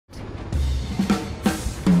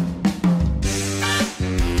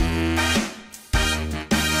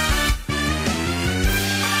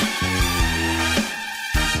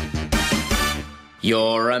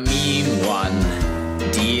You're a mean one,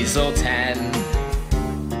 Diesel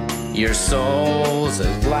 10. Your soul's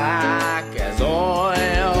as black as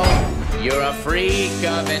oil. You're a freak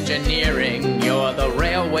of engineering. You're the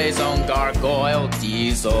railway's own gargoyle,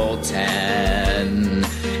 Diesel 10.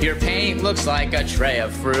 Your paint looks like a tray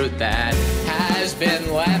of fruit that has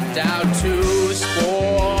been left out to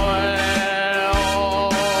spoil.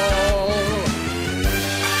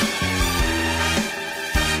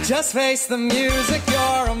 Just face the music,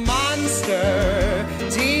 you're a monster,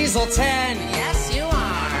 Diesel 10. Yes, you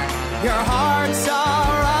are. Your heart's a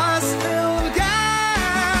rust-filled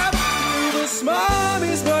gap. Through the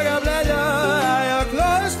smarmies book of leather, your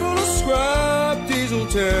clothes full of scrub, Diesel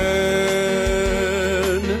 10.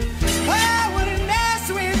 I wouldn't mess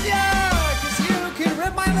with you, 'cause you could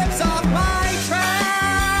rip my lips off my track.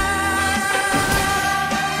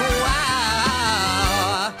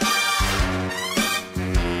 Wow.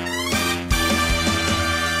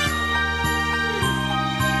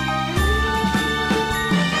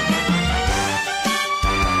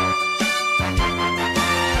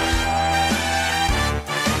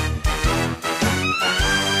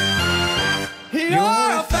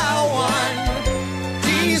 You're a foul one,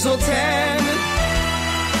 Diesel 10.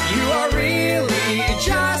 You are really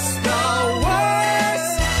just the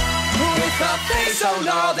worst. With a face so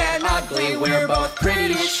gnarled and ugly, we're both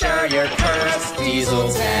pretty sure you're cursed,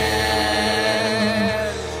 Diesel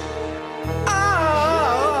 10.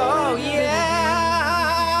 Oh,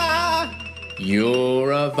 yeah.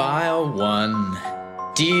 You're a vile one,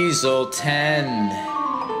 Diesel 10.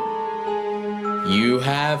 You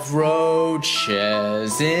have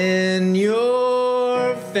roaches in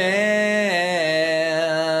your fans.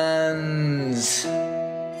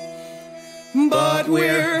 But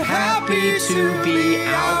we're happy to be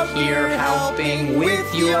out here helping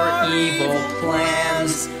with your evil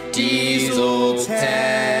plans, Diesel 10.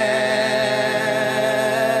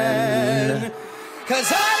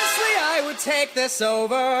 'Cause honestly, I would take this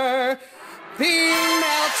over being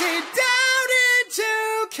melted down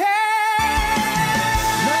into cake.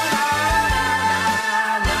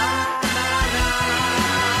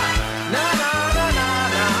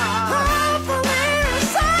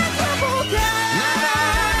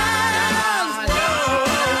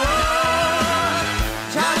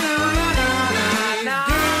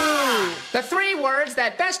 The three words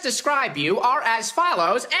that best describe you are as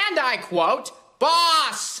follows, and I quote,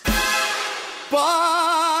 boss!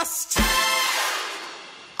 Bust!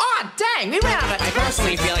 Aw, dang, we ran out of time. I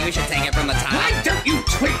personally feel like we should take it from the top. Why don't you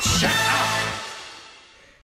twitch shut up?